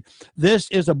everyone to read.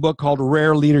 This is a book called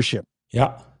Rare Leadership.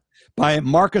 Yeah. By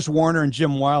Marcus Warner and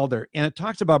Jim Wilder. And it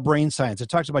talks about brain science. It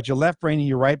talks about your left brain and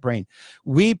your right brain.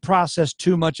 We process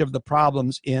too much of the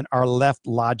problems in our left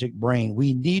logic brain.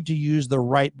 We need to use the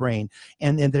right brain.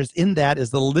 And in that is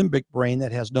the limbic brain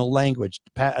that has no language.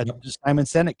 Simon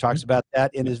Sinek talks about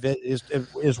that in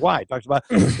his why. He talks about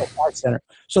the heart center.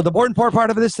 So the important part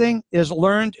of this thing is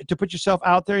learn to put yourself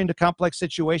out there into complex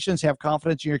situations, have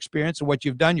confidence in your experience and what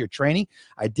you've done, your training.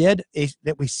 I did.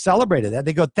 That we celebrated that.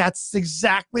 They go, that's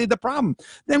exactly the problem.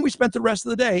 Then we spent the rest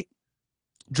of the day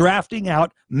drafting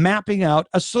out, mapping out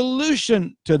a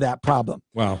solution to that problem.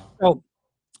 Wow. So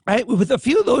with a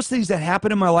few of those things that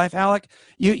happen in my life, Alec,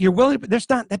 you're willing, that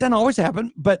doesn't always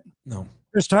happen, but no.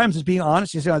 There's times it's being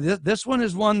honest. You say, this one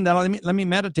is one that let me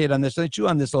meditate on this. Let me chew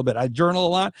on this a little bit. I journal a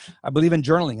lot. I believe in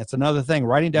journaling. It's another thing.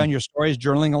 Writing down your stories,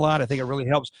 journaling a lot. I think it really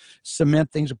helps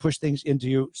cement things and push things into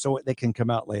you so they can come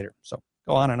out later. So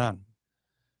go on and on.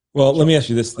 Well, let me ask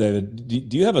you this, David.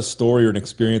 Do you have a story or an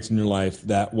experience in your life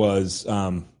that was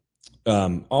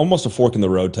almost a fork in the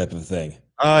road type of thing?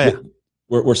 Oh, yeah.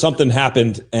 Where something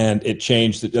happened and it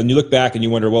changed, and you look back and you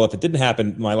wonder, well, if it didn't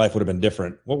happen, my life would have been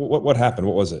different. What happened?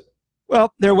 What was it?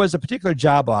 Well, there was a particular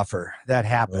job offer that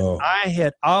happened. Oh. I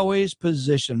had always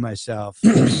positioned myself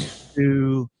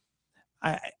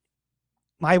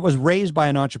I was raised by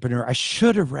an entrepreneur. I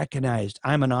should have recognized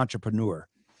I'm an entrepreneur.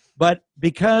 But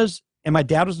and my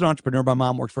dad was an entrepreneur, my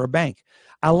mom worked for a bank.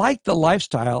 I liked the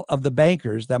lifestyle of the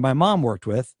bankers that my mom worked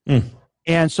with.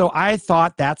 And so I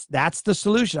thought that's the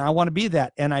solution. I want to be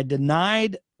that. And I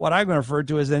denied what I'm going to refer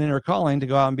to as an inner calling to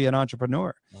go out and be an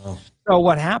entrepreneur. Wow. So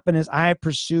what happened is I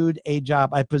pursued a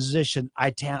job. I positioned,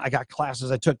 I got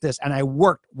classes. I took this and I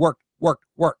worked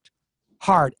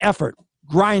hard, effort,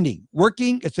 grinding,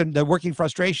 working. It's the working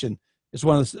frustration. It's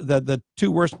one of the two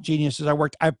worst geniuses I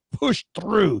worked. I pushed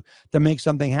through to make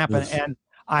something happen. Yes. And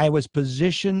I was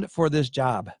positioned for this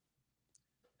job.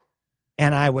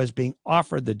 And I was being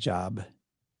offered the job.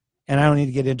 And I don't need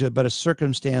to get into it, but a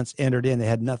circumstance entered in that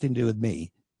had nothing to do with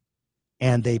me.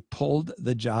 And they pulled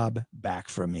the job back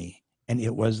from me. And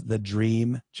it was the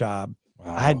dream job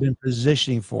I had been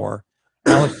positioning for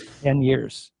 10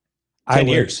 years. 10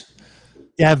 years.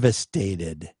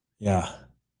 Devastated. Yeah.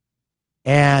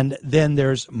 And then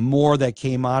there's more that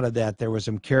came out of that. There was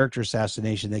some character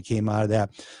assassination that came out of that.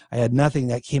 I had nothing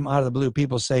that came out of the blue.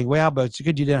 People saying, well, but it's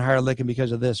good you didn't hire Lykken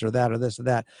because of this or that or this or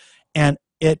that. And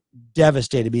it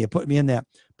devastated me. It put me in that.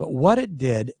 But what it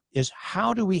did is,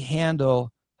 how do we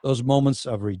handle those moments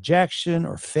of rejection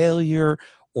or failure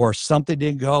or something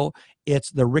didn't go?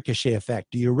 It's the ricochet effect.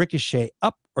 Do you ricochet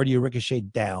up or do you ricochet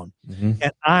down? Mm-hmm.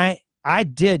 And I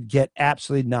did get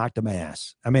absolutely knocked on my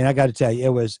ass. I mean, I got to tell you,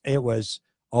 it was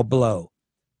a blow.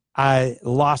 I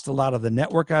lost a lot of the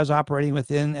network I was operating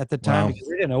within at the time because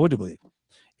we didn't know what to believe.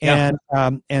 And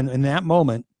in that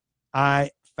moment,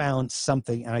 I found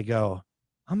something and I go,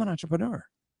 I'm an entrepreneur.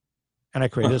 And I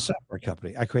created a software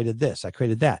company. I created this. I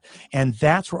created that. And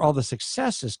that's where all the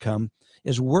success has come,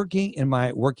 is working in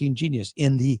my working genius,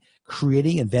 in the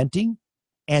creating, inventing,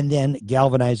 and then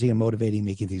galvanizing and motivating,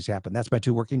 making things happen. That's my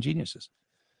two working geniuses.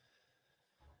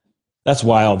 That's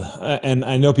wild. And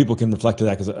I know people can reflect to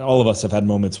that, because all of us have had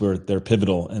moments where they're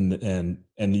pivotal and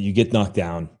you get knocked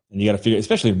down and you got to figure,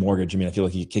 especially mortgage. I mean, I feel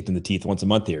like you get kicked in the teeth once a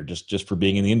month here, just for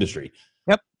being in the industry.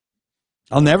 Yep.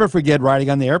 I'll never forget riding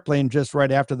on the airplane just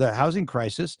right after the housing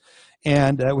crisis.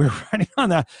 And we were riding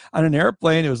on an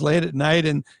airplane. It was late at night,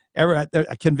 and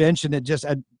a convention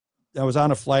I was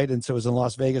on a flight, and so it was in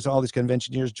Las Vegas. All these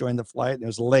conventioneers joined the flight, and it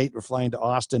was late. We're flying to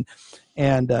Austin,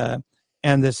 and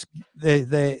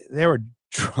they were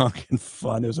drunk and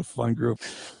fun. It was a fun group,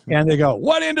 and they go,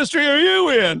 "What industry are you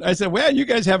in?" I said, "Well, you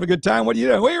guys have a good time. What do you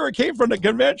do?" "We came from the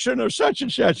convention or such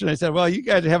and such." And I said, "Well, you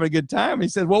guys are having a good time." He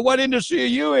said, "Well, what industry are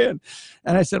you in?"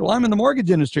 And I said, "Well, I'm in the mortgage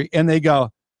industry." And they go,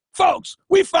 "Folks,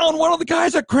 we found one of the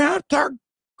guys that crashed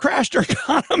our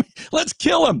economy. Let's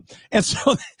kill him." And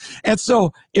so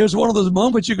it was one of those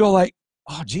moments you go like,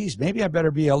 oh, geez, maybe I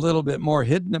better be a little bit more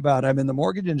hidden about I'm in the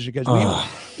mortgage industry. Because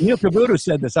Neil Cavuto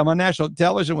said this. I'm on national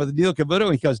television with Neil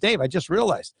Cavuto. He goes, "Dave, I just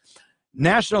realized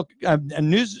national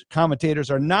news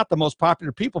commentators are not the most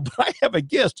popular people, but I have a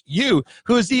guest, you,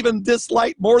 who is even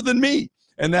disliked more than me."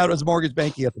 And that was mortgage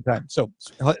banking at the time. So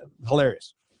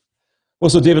hilarious. Well,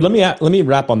 so David, let me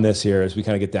wrap on this here as we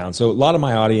kind of get down. So a lot of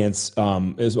my audience are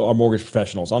mortgage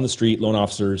professionals on the street, loan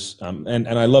officers, and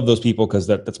I love those people because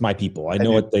that's my people. I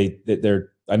know what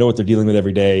I know what they're dealing with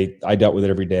every day. I dealt with it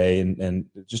every day, and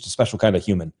just a special kind of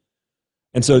human.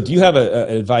 And so, do you have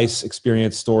an advice,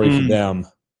 experience, story for them?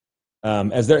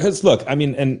 Look, I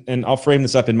mean, and I'll frame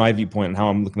this up in my viewpoint and how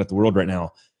I'm looking at the world right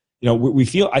now. You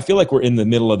know, I feel like we're in the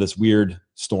middle of this weird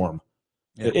storm.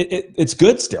 Yeah. It's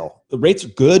good still. The rates are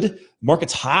good.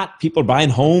 Market's hot. People are buying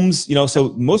homes. You know,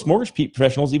 so most mortgage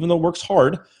professionals, even though it works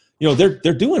hard, you know,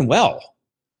 they're doing well.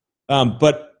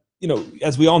 But you know,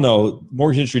 as we all know,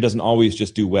 mortgage industry doesn't always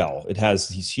just do well. It has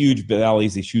these huge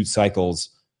valleys, these huge cycles.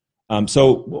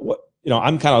 So what, you know,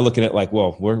 I'm kind of looking at like,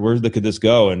 well, where could this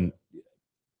go? And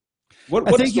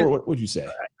What would you say?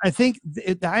 I think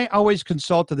I always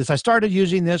consult to this. I started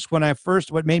using this when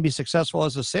what made me successful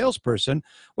as a salesperson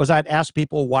was I'd ask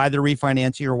people why they're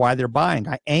refinancing or why they're buying.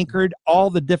 I anchored all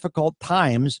the difficult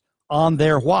times on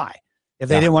their why. If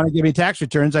they didn't want to give me tax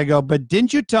returns, I go, but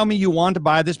didn't you tell me you want to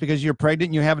buy this because you're pregnant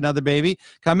and you have another baby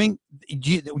coming?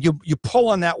 You pull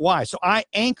on that why. So I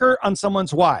anchor on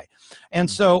someone's why. And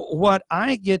so what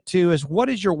I get to is, what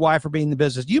is your why for being in the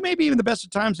business? You may be even the best of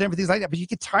times and everything's like that, but you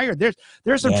get tired. There's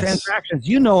some transactions.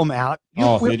 You know them, Alec.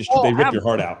 They rip your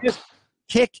heart out. Just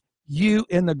kick you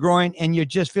in the groin and you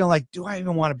just feel like, do I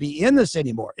even want to be in this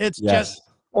anymore? It's just...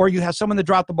 Or you have someone that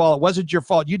dropped the ball. It wasn't your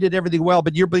fault. You did everything well,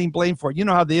 but you're being blamed for it. You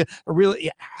know how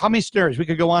how many stories? We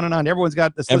could go on and on. Everyone's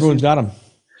got this. Everyone's got them.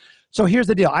 So here's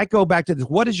the deal. I go back to this.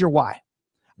 What is your why?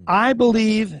 I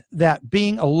believe that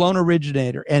being a loan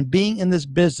originator and being in this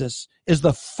business is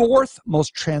the fourth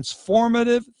most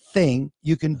transformative thing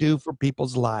you can do for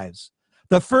people's lives.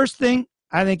 The first thing,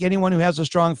 I think anyone who has a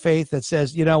strong faith that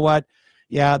says, you know what?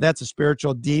 Yeah, that's a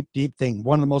spiritual, deep, deep thing.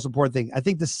 One of the most important things. I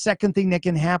think the second thing that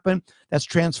can happen that's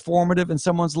transformative in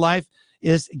someone's life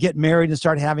is get married and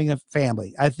start having a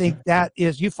family. I think that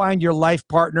is, you find your life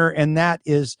partner, and that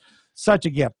is such a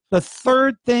gift. The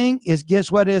third thing is,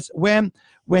 guess what is when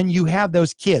you have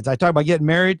those kids. I talk about getting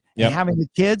married and having the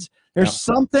kids. There's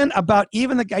something about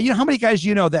even the guy. You know how many guys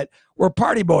you know that were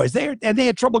party boys? They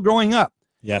had trouble growing up.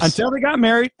 Yes. Until they got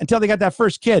married, until they got that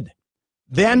first kid.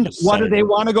 Then what do they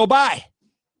want to go buy?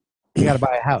 You got to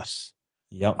buy a house.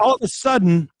 Yep. All of a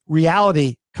sudden,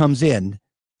 reality comes in,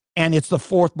 and it's the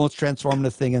fourth most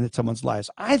transformative thing in someone's lives.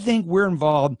 I think we're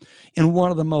involved in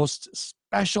one of the most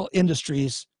special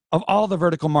industries of all the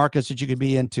vertical markets that you could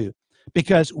be into,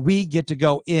 because we get to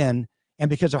go in, and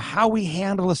because of how we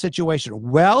handle a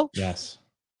situation, well,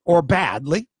 or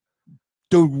badly,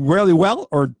 do really well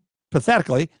or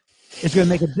pathetically, it's going to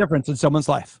make a difference in someone's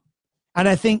life. And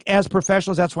I think as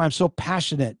professionals, that's why I'm so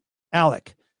passionate,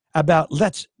 Alec, about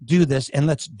let's do this and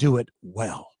let's do it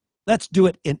well. Let's do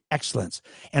it in excellence.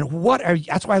 And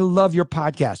that's why I love your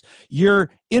podcast. You're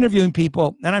interviewing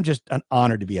people, and I'm just an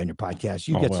honor to be on your podcast.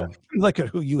 Look at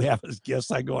who you have as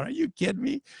guests. I go, are you kidding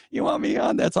me? You want me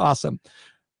on? That's awesome.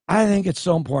 I think it's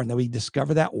so important that we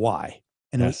discover that why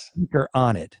and we anchor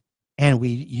on it. And we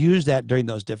use that during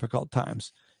those difficult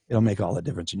times. It'll make all the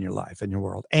difference in your life and your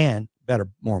world. And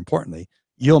more importantly,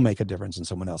 you'll make a difference in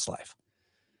someone else's life.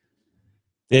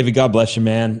 David, God bless you,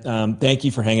 man. Thank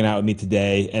you for hanging out with me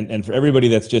today. And for everybody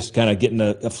that's just kind of getting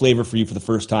a flavor for you for the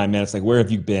first time, man, it's like, where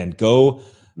have you been? Go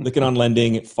look it on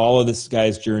Lending, follow this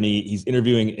guy's journey. He's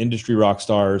interviewing industry rock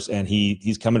stars, and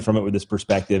he's coming from it with this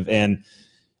perspective. And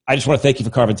I just want to thank you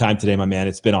for carving time today, my man.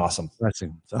 It's been awesome.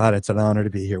 Blessing. It's an honor to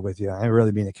be here with you. I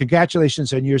really mean it.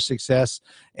 Congratulations on your success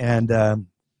and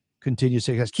continued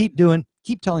success. Keep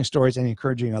telling stories and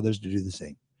encouraging others to do the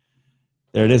same.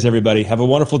 There it is, everybody. Have a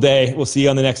wonderful day. We'll see you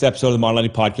on the next episode of the Modern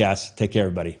Lending Podcast. Take care,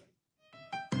 everybody.